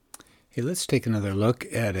Hey, let's take another look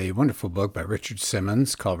at a wonderful book by Richard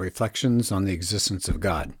Simmons called Reflections on the Existence of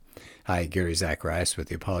God. Hi, Gary Zacharias with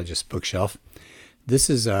the Apologist bookshelf. This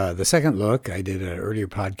is the second look. I did an earlier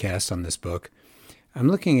podcast on this book. I'm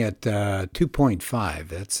looking at 2.5.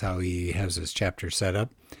 That's how he has his chapter set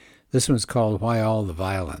up. This one's called Why All the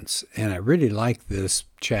Violence. And I really like this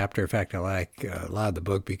chapter. In fact, I like a lot of the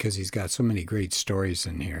book because he's got so many great stories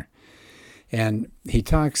in here. And he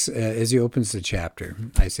talks, as he opens the chapter,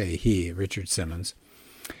 I say he, Richard Simmons,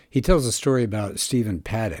 he tells a story about Stephen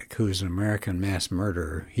Paddock, who is an American mass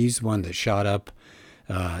murderer. He's the one that shot up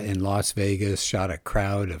in Las Vegas, shot a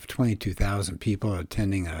crowd of 22,000 people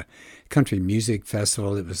attending a country music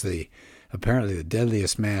festival. It was apparently the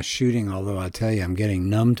deadliest mass shooting, although I'll tell you, I'm getting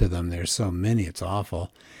numb to them. There's so many, it's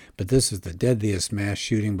awful. But this is the deadliest mass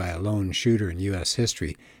shooting by a lone shooter in U.S.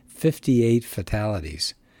 history. 58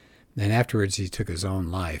 fatalities. And afterwards, he took his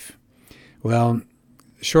own life. Well,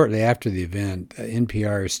 shortly after the event,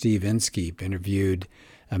 NPR's Steve Inskeep interviewed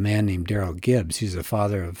a man named Daryl Gibbs. He's the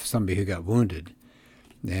father of somebody who got wounded.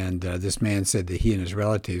 And this man said that he and his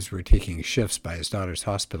relatives were taking shifts by his daughter's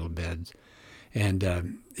hospital beds.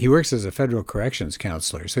 And he works as a federal corrections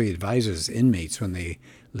counselor, so he advises inmates when they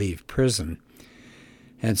leave prison.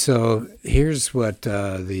 And so here's what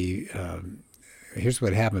Here's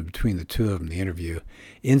what happened between the two of them, the interview.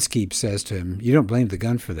 Inskeep says to him, "You don't blame the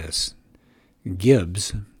gun for this."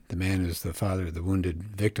 Gibbs, the man who's the father of the wounded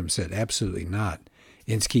victim, said, "Absolutely not."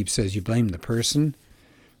 Inskeep says, "You blame the person?"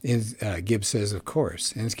 Gibbs says, "Of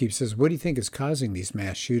course." Inskeep says, "What do you think is causing these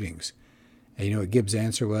mass shootings?" And you know what Gibbs'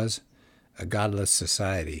 answer was? A godless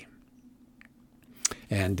society.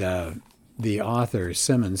 And the author,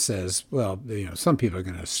 Simmons, says, well, some people are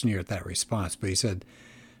going to sneer at that response, but he said,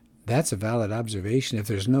 that's a valid observation. If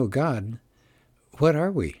there's no God, what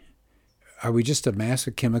are we? Are we just a mass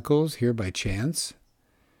of chemicals here by chance?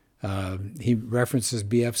 He references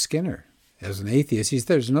B.F. Skinner. As an atheist, he says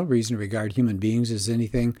there's no reason to regard human beings as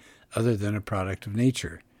anything other than a product of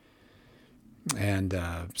nature. And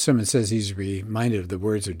Simmons says he's reminded of the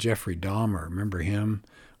words of Jeffrey Dahmer. Remember him?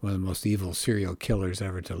 One of the most evil serial killers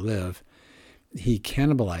ever to live. He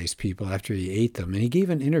cannibalized people after he ate them, and he gave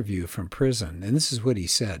an interview from prison, and this is what he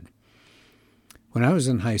said. When I was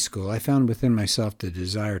in high school, I found within myself the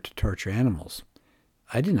desire to torture animals.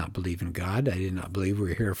 I did not believe in God. I did not believe we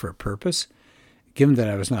were here for a purpose. Given that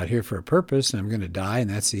I was not here for a purpose, and I'm going to die, and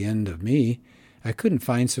that's the end of me, I couldn't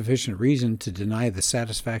find sufficient reason to deny the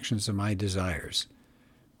satisfactions of my desires.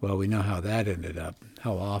 Well, we know how that ended up.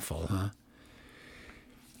 How awful, huh?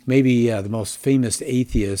 Maybe the most famous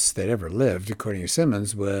atheist that ever lived, according to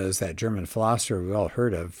Simmons, was that German philosopher we've all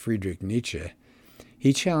heard of, Friedrich Nietzsche.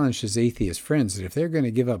 He challenged his atheist friends that if they're going to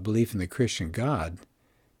give up belief in the Christian God,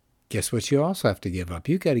 guess what you also have to give up?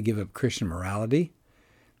 You've got to give up Christian morality,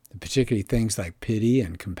 particularly things like pity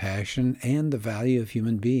and compassion and the value of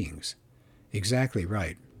human beings. Exactly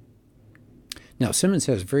right. Now, Simmons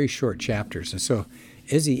has very short chapters, and so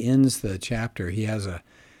as he ends the chapter, he has a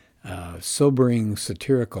sobering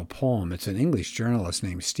satirical poem. It's an English journalist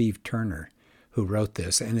named Steve Turner who wrote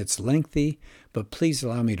this, and it's lengthy, but please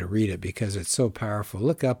allow me to read it because it's so powerful.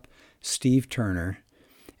 Look up Steve Turner,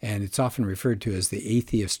 and it's often referred to as the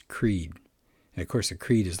atheist creed. And of course, a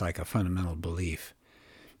creed is like a fundamental belief.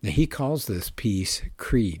 Now, he calls this piece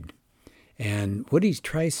creed, and what he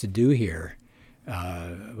tries to do here,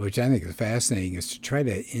 which I think is fascinating, is to try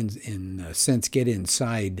to, in a sense, get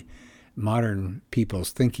inside modern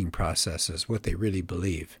people's thinking processes, what they really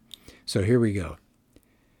believe. So here we go.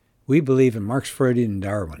 We believe in Marx, Freudian, and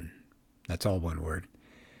Darwin. That's all one word.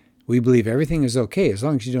 We believe everything is okay as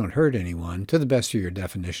long as you don't hurt anyone, to the best of your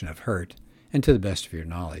definition of hurt, and to the best of your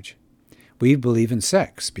knowledge. We believe in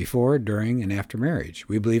sex before, during, and after marriage.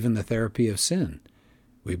 We believe in the therapy of sin.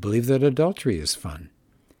 We believe that adultery is fun.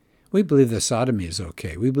 We believe that sodomy is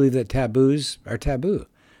okay. We believe that taboos are taboo.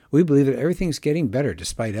 We believe that everything's getting better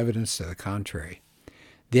despite evidence to the contrary.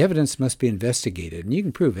 The evidence must be investigated, and you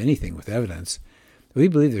can prove anything with evidence. We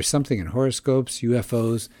believe there's something in horoscopes,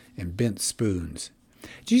 UFOs, and bent spoons.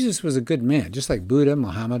 Jesus was a good man, just like Buddha,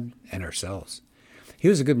 Muhammad, and ourselves. He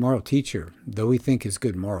was a good moral teacher, though we think his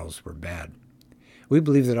good morals were bad. We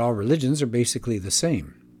believe that all religions are basically the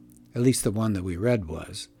same. At least the one that we read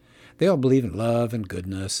was. They all believe in love and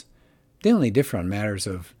goodness. They only differ on matters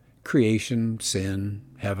of creation, sin,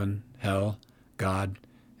 heaven, hell, God,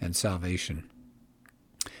 and salvation.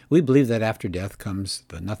 We believe that after death comes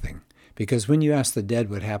the nothing, because when you ask the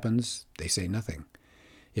dead what happens, they say nothing.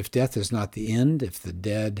 If death is not the end, if the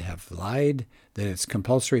dead have lied, then it's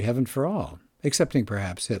compulsory heaven for all, excepting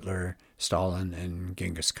perhaps Hitler, Stalin, and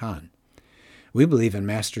Genghis Khan. We believe in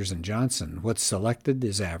Masters and Johnson. What's selected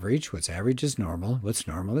is average. What's average is normal. What's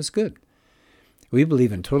normal is good. We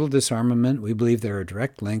believe in total disarmament. We believe there are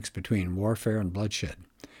direct links between warfare and bloodshed.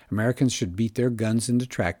 Americans should beat their guns into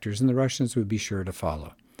tractors, and the Russians would be sure to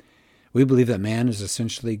follow. We believe that man is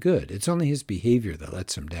essentially good. It's only his behavior that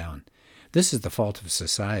lets him down. This is the fault of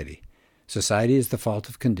society. Society is the fault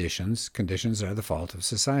of conditions. Conditions are the fault of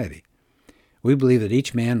society. We believe that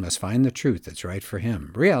each man must find the truth that's right for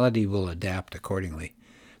him. Reality will adapt accordingly.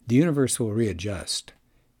 The universe will readjust.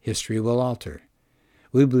 History will alter.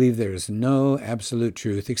 We believe there is no absolute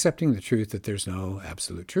truth, accepting the truth that there's no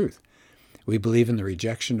absolute truth. We believe in the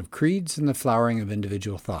rejection of creeds and the flowering of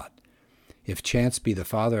individual thought. If chance be the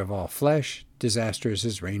father of all flesh, disaster is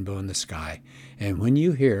his rainbow in the sky. And when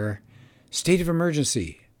you hear, state of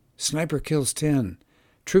emergency, sniper kills 10,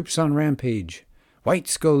 troops on rampage,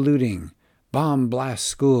 whites go looting, bomb blasts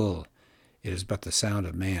school, it is but the sound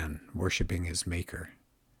of man worshiping his maker.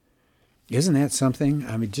 Isn't that something?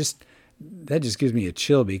 I mean, that just gives me a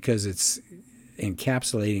chill, because it's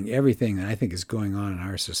encapsulating everything that I think is going on in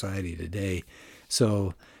our society today.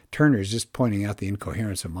 So Turner is just pointing out the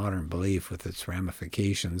incoherence of modern belief with its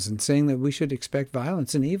ramifications and saying that we should expect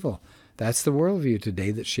violence and evil. That's the worldview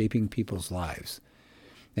today that's shaping people's lives.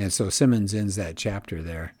 And so Simmons ends that chapter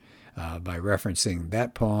there by referencing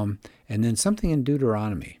that poem and then something in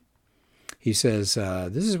Deuteronomy. He says,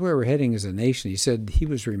 this is where we're heading as a nation. He said he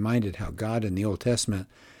was reminded how God in the Old Testament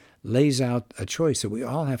lays out a choice that we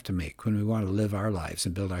all have to make when we want to live our lives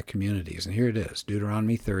and build our communities. And here it is,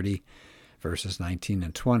 Deuteronomy 30, verses 19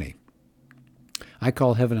 and 20. I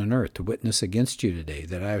call heaven and earth to witness against you today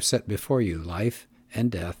that I have set before you life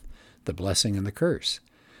and death, the blessing and the curse.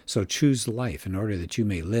 So choose life in order that you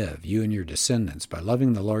may live, you and your descendants, by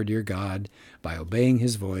loving the Lord your God, by obeying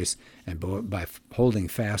his voice, and by holding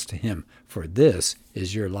fast to him. For this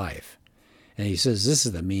is your life. And he says this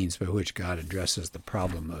is the means by which God addresses the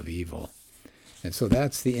problem of evil. And so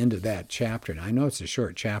that's the end of that chapter. And I know it's a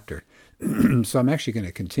short chapter, so I'm actually going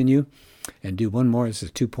to continue and do one more. This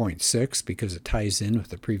is 2.6 because it ties in with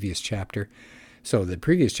the previous chapter. So the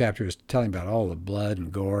previous chapter is telling about all the blood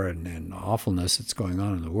and gore and awfulness that's going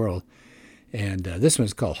on in the world. And this one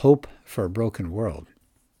is called Hope for a Broken World.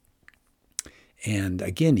 And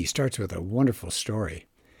again, he starts with a wonderful story.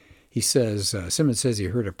 He says, Simmons says he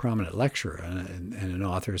heard a prominent lecturer and an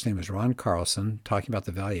author, his name is Ron Carlson, talking about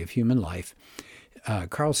the value of human life.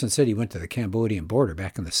 Carlson said he went to the Cambodian border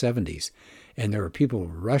back in the 70s, and there were people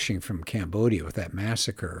rushing from Cambodia with that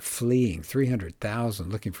massacre, fleeing, 300,000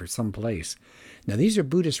 looking for some place. Now, these are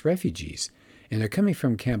Buddhist refugees, and they're coming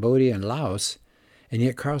from Cambodia and Laos, and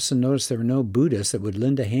yet Carlson noticed there were no Buddhists that would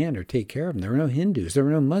lend a hand or take care of them. There were no Hindus. There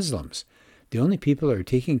were no Muslims. The only people that were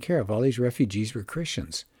taking care of all these refugees were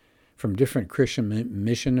Christians from different Christian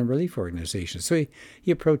mission and relief organizations. So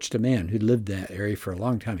he approached a man who lived in that area for a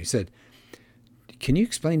long time. He said, can you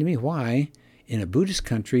explain to me why in a Buddhist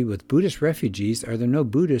country with Buddhist refugees are there no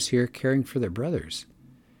Buddhists here caring for their brothers?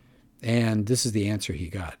 And this is the answer he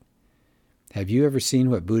got. Have you ever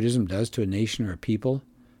seen what Buddhism does to a nation or a people?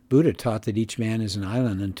 Buddha taught that each man is an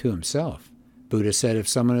island unto himself. Buddha said if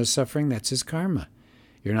someone is suffering, that's his karma.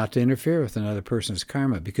 You're not to interfere with another person's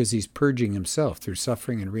karma because he's purging himself through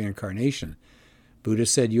suffering and reincarnation. Buddha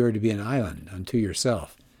said you are to be an island unto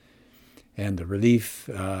yourself. And the relief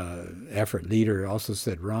effort leader also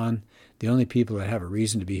said, Ron, the only people that have a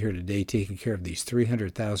reason to be here today taking care of these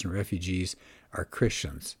 300,000 refugees are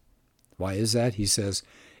Christians. Why is that? He says,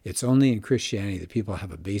 it's only in Christianity that people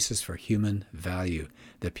have a basis for human value,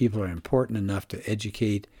 that people are important enough to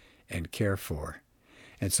educate and care for.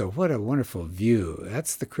 And so what a wonderful view.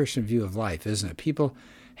 That's the Christian view of life, isn't it? People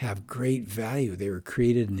have great value. They were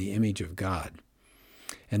created in the image of God.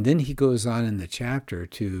 And then he goes on in the chapter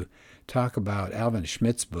to talk about Alvin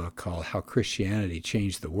Schmidt's book called How Christianity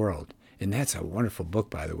Changed the World. And that's a wonderful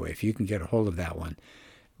book, by the way, if you can get a hold of that one.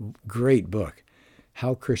 Great book.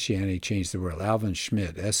 How Christianity Changed the World. Alvin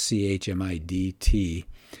Schmidt, Schmidt.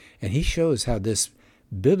 And he shows how this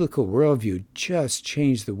biblical worldview just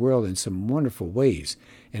changed the world in some wonderful ways.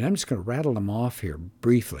 And I'm just going to rattle them off here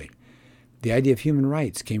briefly. The idea of human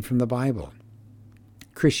rights came from the Bible.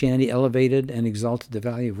 Christianity elevated and exalted the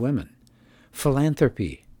value of women.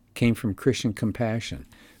 Philanthropy came from Christian compassion.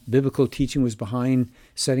 Biblical teaching was behind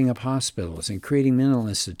setting up hospitals and creating mental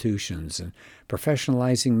institutions and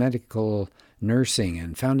professionalizing medical nursing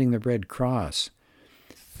and founding the Red Cross.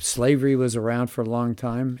 Slavery was around for a long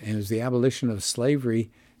time, and it was the abolition of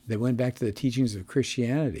slavery that went back to the teachings of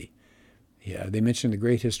Christianity. Yeah, they mentioned the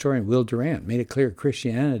great historian Will Durant made it clear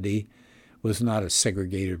Christianity was not a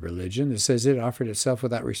segregated religion. It says it offered itself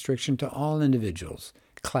without restriction to all individuals,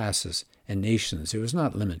 classes, and nations. It was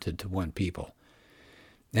not limited to one people.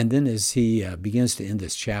 And then as he begins to end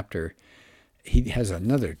this chapter, he has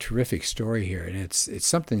another terrific story here, and it's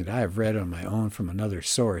something that I have read on my own from another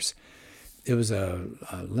source. It was a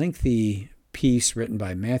lengthy piece written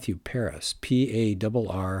by Matthew Paris, Parris.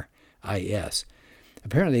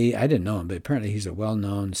 Apparently, I didn't know him, but apparently he's a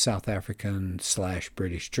well-known South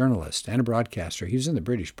African/British journalist and a broadcaster. He was in the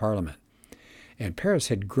British Parliament. And Paris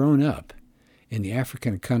had grown up in the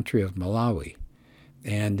African country of Malawi.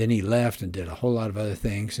 And then he left and did a whole lot of other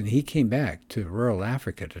things. And he came back to rural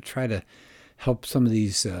Africa to try to help some of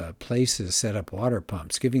these places set up water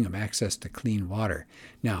pumps, giving them access to clean water.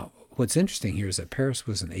 Now, what's interesting here is that Paris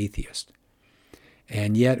was an atheist.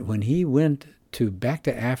 And yet, when he went back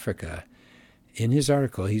to Africa, in his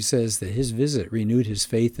article, he says that his visit renewed his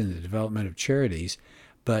faith in the development of charities,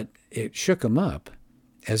 but it shook him up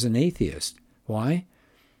as an atheist. Why?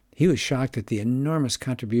 He was shocked that the enormous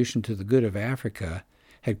contribution to the good of Africa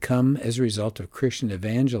had come as a result of Christian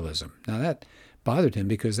evangelism. Now, that bothered him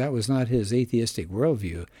because that was not his atheistic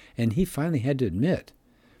worldview, and he finally had to admit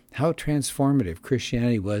how transformative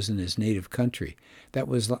Christianity was in his native country. That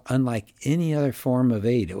was unlike any other form of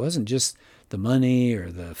aid. It wasn't just the money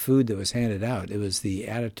or the food that was handed out. It was the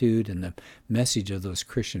attitude and the message of those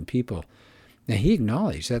Christian people. Now, he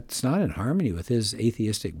acknowledged that's not in harmony with his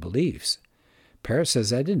atheistic beliefs. Paris says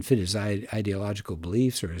that didn't fit his ideological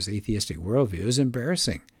beliefs or his atheistic worldview. It was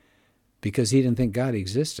embarrassing because he didn't think God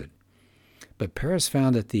existed. But Paris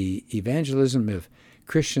found that the evangelism of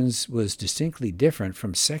Christians was distinctly different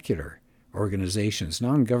from secular organizations,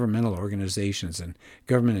 non-governmental organizations, and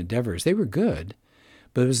government endeavors. They were good,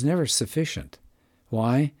 but it was never sufficient.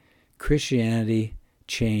 Why? Christianity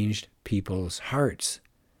changed people's hearts.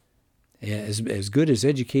 As good as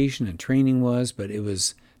education and training was, but it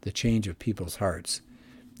was the change of people's hearts.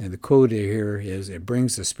 And the quote here is, it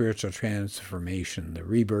brings the spiritual transformation. The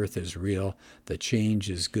rebirth is real. The change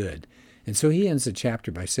is good. And so he ends the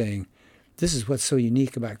chapter by saying, this is what's so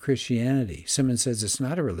unique about Christianity. Simmons says it's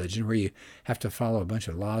not a religion where you have to follow a bunch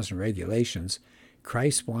of laws and regulations.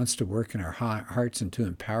 Christ wants to work in our hearts and to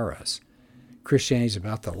empower us. Christianity is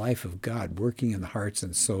about the life of God working in the hearts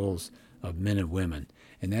and souls of men and women.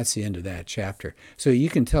 And that's the end of that chapter. So you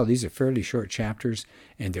can tell these are fairly short chapters,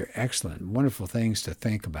 and they're excellent, wonderful things to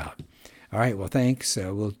think about. All right, well, thanks.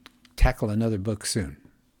 We'll tackle another book soon.